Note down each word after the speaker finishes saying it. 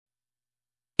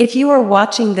If you are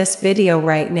watching this video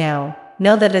right now,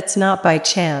 know that it's not by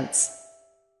chance.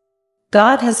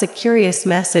 God has a curious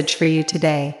message for you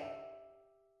today.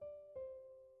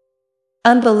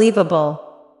 Unbelievable.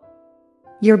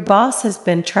 Your boss has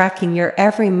been tracking your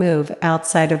every move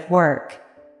outside of work.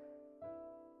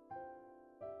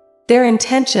 Their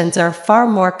intentions are far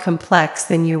more complex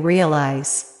than you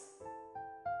realize.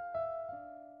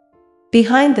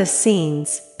 Behind the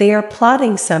scenes, they are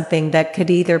plotting something that could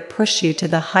either push you to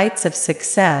the heights of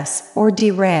success or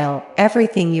derail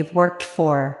everything you've worked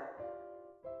for.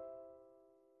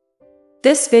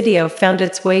 This video found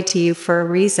its way to you for a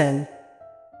reason.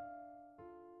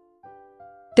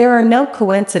 There are no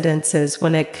coincidences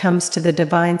when it comes to the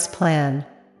divine's plan.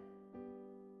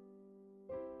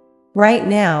 Right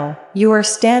now, you are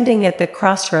standing at the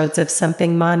crossroads of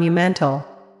something monumental.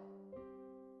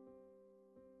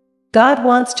 God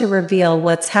wants to reveal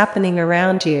what's happening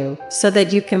around you so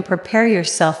that you can prepare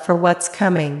yourself for what's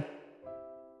coming.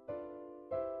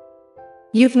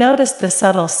 You've noticed the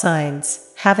subtle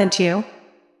signs, haven't you?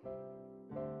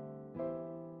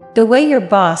 The way your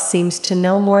boss seems to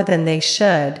know more than they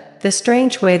should, the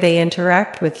strange way they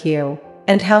interact with you,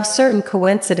 and how certain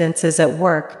coincidences at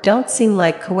work don't seem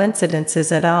like coincidences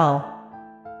at all.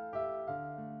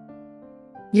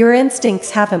 Your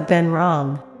instincts haven't been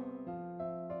wrong.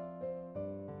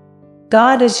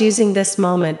 God is using this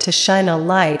moment to shine a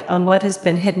light on what has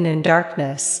been hidden in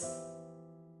darkness.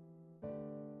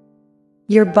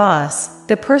 Your boss,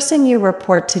 the person you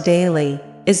report to daily,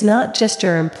 is not just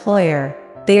your employer.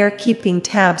 They are keeping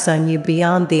tabs on you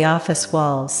beyond the office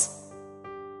walls.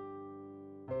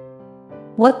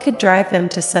 What could drive them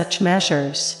to such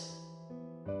measures?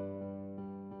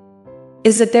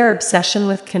 Is it their obsession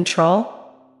with control?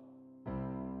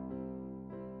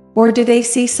 Or do they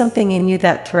see something in you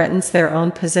that threatens their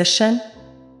own position?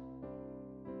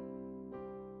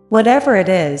 Whatever it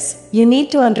is, you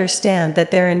need to understand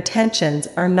that their intentions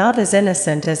are not as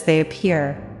innocent as they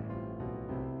appear.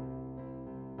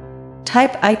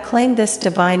 Type "I claim this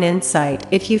divine insight"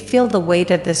 if you feel the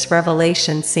weight of this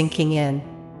revelation sinking in.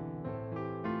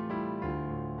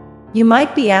 You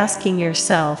might be asking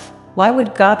yourself, why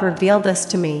would God reveal this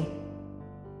to me?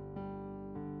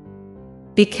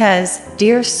 Because,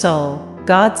 dear soul,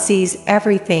 God sees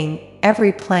everything,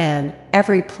 every plan,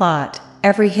 every plot,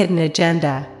 every hidden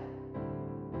agenda.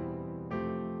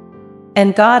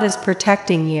 And God is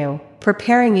protecting you,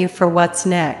 preparing you for what's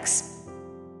next.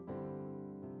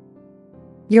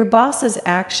 Your boss's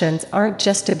actions aren't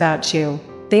just about you,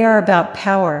 they are about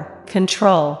power,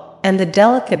 control, and the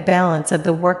delicate balance of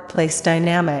the workplace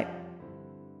dynamic.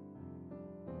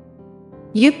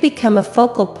 You've become a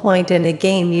focal point in a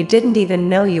game you didn't even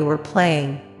know you were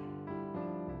playing.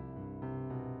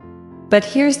 But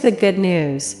here's the good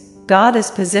news: God is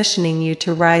positioning you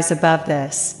to rise above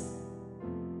this.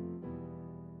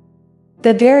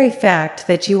 The very fact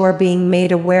that you are being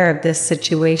made aware of this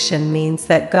situation means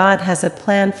that God has a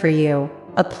plan for you,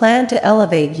 a plan to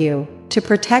elevate you, to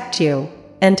protect you,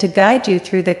 and to guide you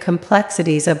through the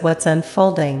complexities of what's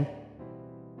unfolding.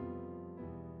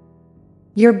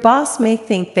 Your boss may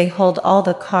think they hold all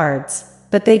the cards,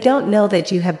 but they don't know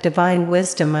that you have divine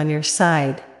wisdom on your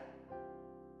side.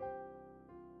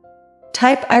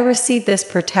 Type "I receive this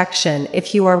protection"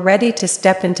 if you are ready to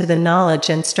step into the knowledge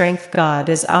and strength God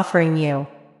is offering you.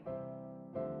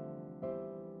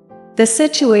 The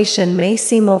situation may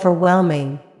seem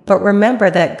overwhelming, but remember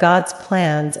that God's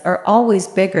plans are always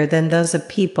bigger than those of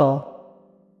people.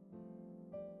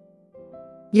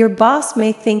 Your boss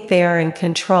may think they are in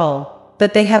control,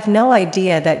 but they have no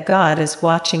idea that God is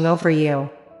watching over you.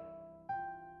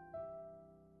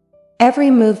 Every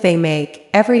move they make,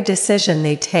 every decision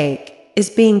they take,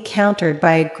 is being countered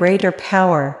by a greater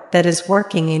power that is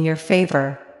working in your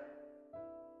favor.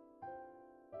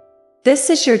 This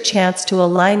is your chance to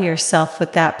align yourself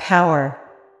with that power.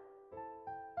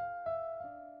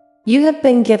 You have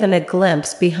been given a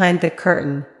glimpse behind the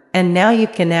curtain, and now you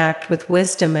can act with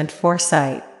wisdom and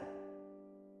foresight.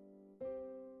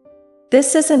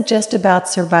 This isn't just about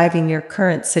surviving your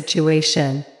current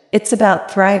situation, it's about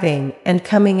thriving and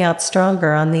coming out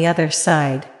stronger on the other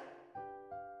side.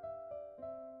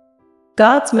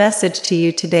 God's message to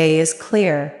you today is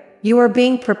clear: you are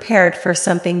being prepared for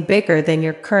something bigger than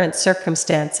your current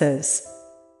circumstances.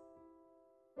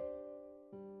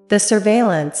 The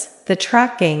surveillance, the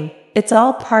tracking, it's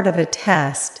all part of a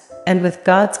test, and with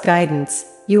God's guidance,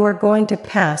 you are going to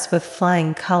pass with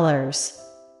flying colors.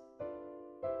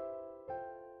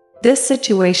 This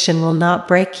situation will not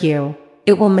break you,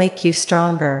 it will make you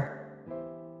stronger.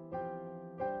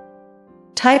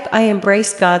 Type I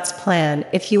embrace God's plan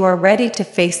if you are ready to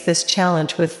face this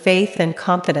challenge with faith and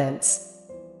confidence.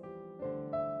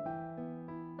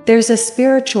 There's a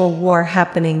spiritual war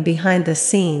happening behind the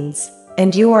scenes,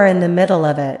 and you are in the middle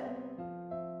of it.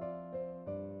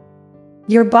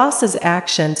 Your boss's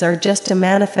actions are just a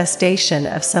manifestation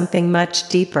of something much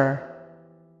deeper.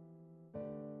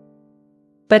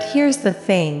 But here's the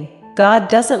thing, God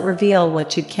doesn't reveal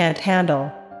what you can't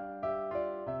handle.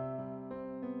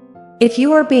 If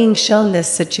you are being shown this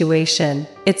situation,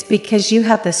 it's because you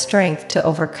have the strength to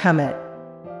overcome it.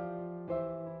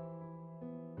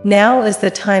 Now is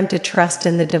the time to trust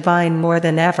in the divine more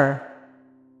than ever.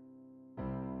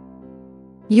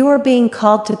 You are being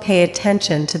called to pay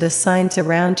attention to the signs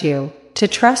around you, to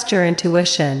trust your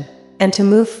intuition, and to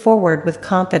move forward with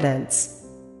confidence.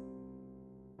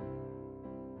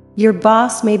 Your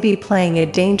boss may be playing a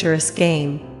dangerous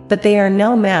game, but they are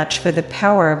no match for the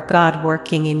power of God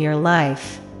working in your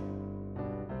life.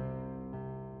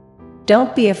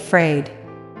 Don't be afraid.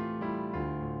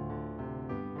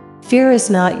 Fear is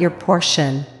not your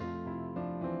portion.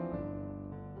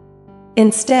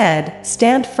 Instead,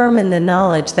 stand firm in the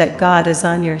knowledge that God is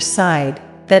on your side,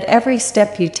 that every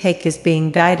step you take is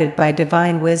being guided by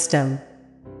divine wisdom.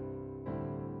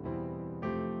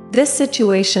 This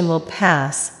situation will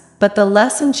pass, but the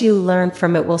lessons you learn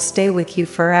from it will stay with you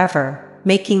forever,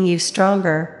 making you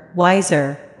stronger,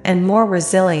 wiser, and more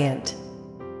resilient.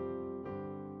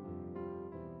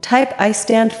 Type I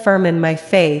stand firm in my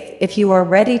faith if you are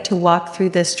ready to walk through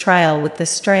this trial with the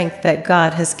strength that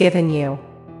God has given you.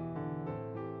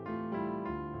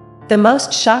 The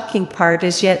most shocking part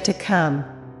is yet to come.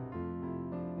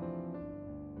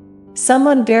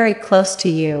 Someone very close to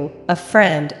you, a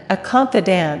friend, a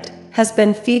confidant, has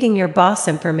been feeding your boss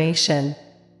information.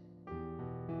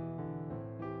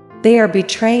 They are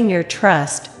betraying your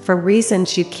trust for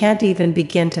reasons you can't even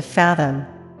begin to fathom.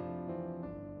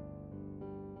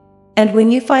 And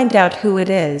when you find out who it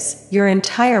is, your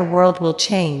entire world will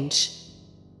change.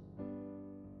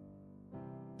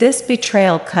 This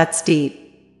betrayal cuts deep.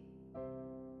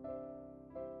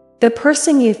 The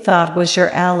person you thought was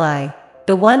your ally,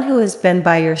 the one who has been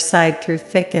by your side through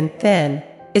thick and thin,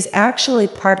 is actually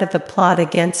part of the plot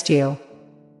against you.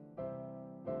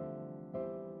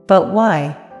 But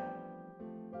why?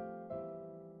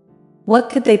 What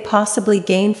could they possibly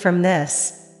gain from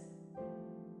this?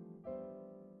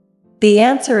 The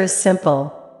answer is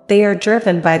simple. They are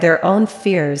driven by their own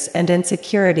fears and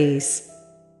insecurities.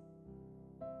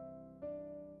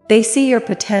 They see your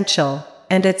potential,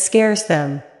 and it scares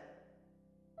them.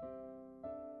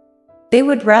 They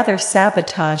would rather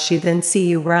sabotage you than see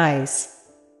you rise.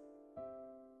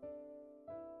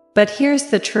 But here's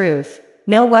the truth,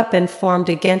 no weapon formed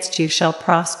against you shall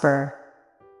prosper.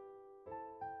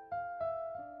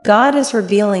 God is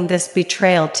revealing this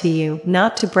betrayal to you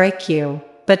not to break you,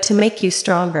 but to make you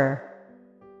stronger.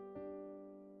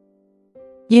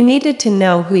 You needed to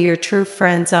know who your true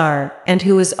friends are and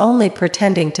who is only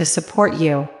pretending to support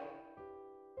you.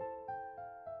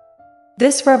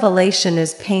 This revelation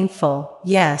is painful,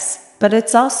 yes, but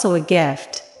it's also a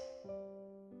gift.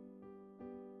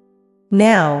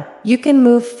 Now, you can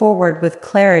move forward with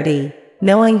clarity,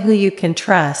 knowing who you can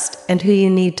trust and who you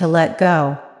need to let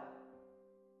go.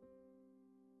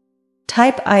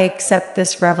 Type I accept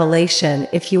this revelation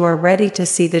if you are ready to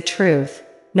see the truth,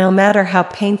 no matter how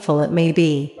painful it may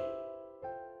be.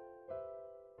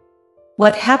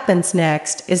 What happens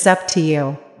next is up to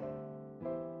you.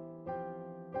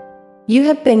 You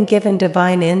have been given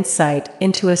divine insight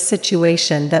into a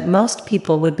situation that most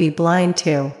people would be blind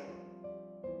to.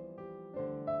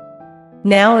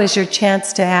 Now is your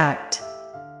chance to act.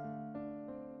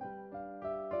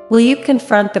 Will you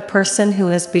confront the person who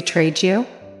has betrayed you?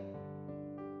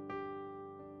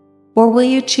 Or will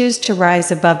you choose to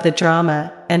rise above the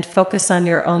drama and focus on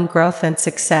your own growth and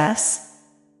success?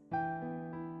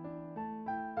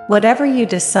 Whatever you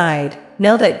decide,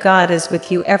 know that God is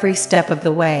with you every step of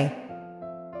the way.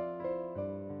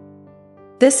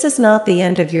 This is not the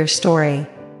end of your story.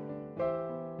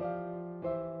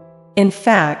 In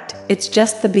fact, it's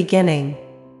just the beginning.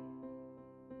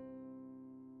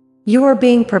 You are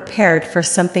being prepared for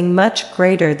something much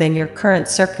greater than your current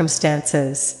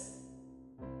circumstances.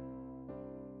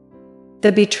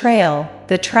 The betrayal,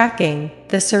 the tracking,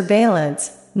 the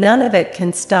surveillance, none of it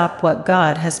can stop what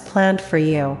God has planned for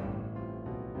you.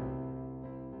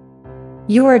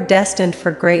 You are destined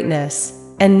for greatness,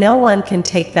 and no one can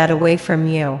take that away from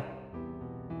you.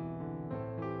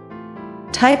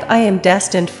 Type I am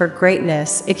destined for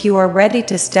greatness if you are ready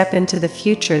to step into the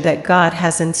future that God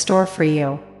has in store for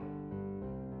you.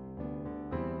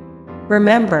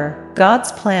 Remember,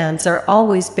 God's plans are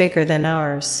always bigger than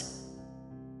ours.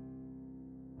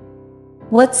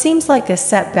 What seems like a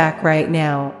setback right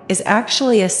now is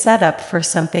actually a setup for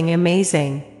something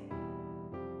amazing.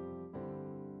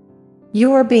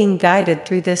 You are being guided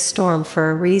through this storm for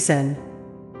a reason.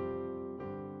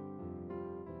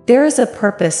 There is a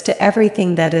purpose to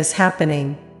everything that is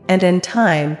happening, and in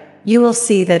time, you will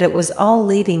see that it was all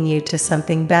leading you to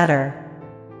something better.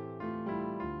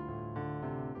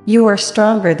 You are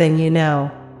stronger than you know.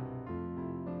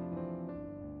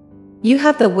 You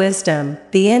have the wisdom,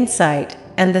 the insight,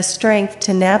 and the strength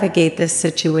to navigate this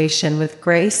situation with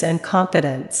grace and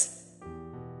confidence.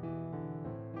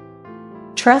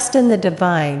 Trust in the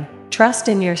divine, trust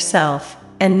in yourself,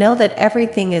 and know that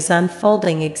everything is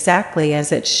unfolding exactly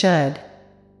as it should.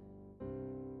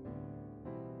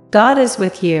 God is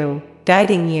with you,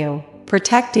 guiding you,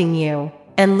 protecting you,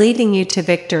 and leading you to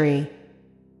victory.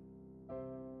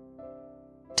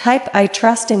 Type "I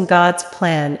trust in God's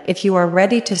plan" if you are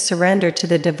ready to surrender to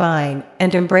the divine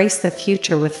and embrace the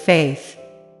future with faith.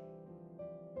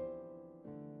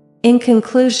 In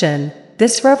conclusion,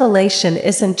 this revelation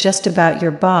isn't just about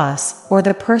your boss or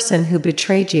the person who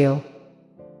betrayed you.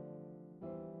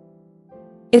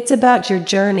 It's about your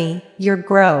journey, your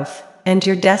growth, and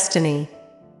your destiny.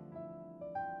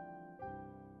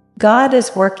 God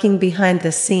is working behind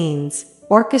the scenes,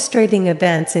 orchestrating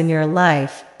events in your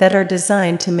life that are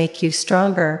designed to make you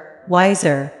stronger,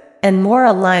 wiser, and more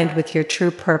aligned with your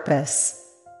true purpose.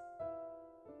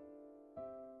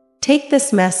 Take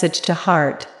this message to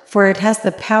heart, for it has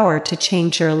the power to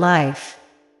change your life.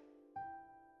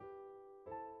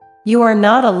 You are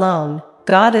not alone.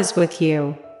 God is with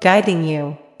you, guiding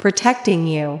you, protecting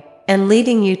you, and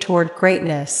leading you toward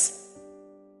greatness.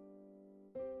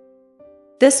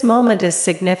 This moment is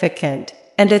significant,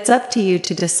 and it's up to you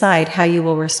to decide how you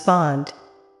will respond.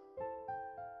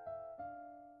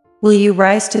 Will you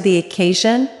rise to the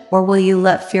occasion, or will you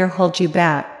let fear hold you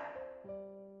back?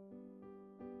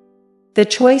 The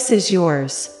choice is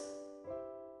yours.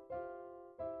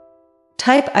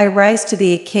 Type "I rise to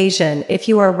the occasion" if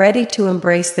you are ready to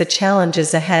embrace the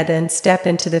challenges ahead and step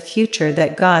into the future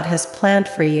that God has planned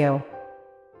for you.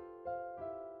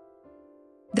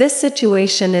 This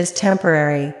situation is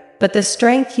temporary, but the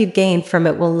strength you gain from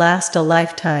it will last a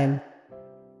lifetime.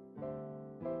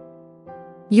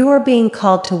 You are being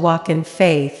called to walk in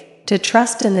faith, to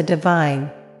trust in the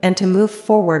divine, and to move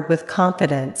forward with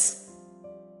confidence.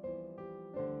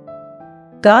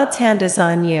 God's hand is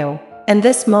on you, and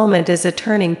this moment is a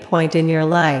turning point in your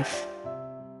life.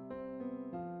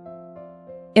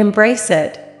 Embrace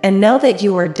it, and know that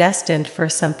you are destined for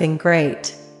something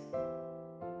great.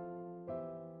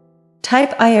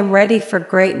 Type "I am ready for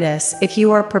greatness" if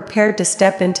you are prepared to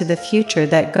step into the future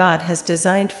that God has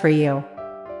designed for you.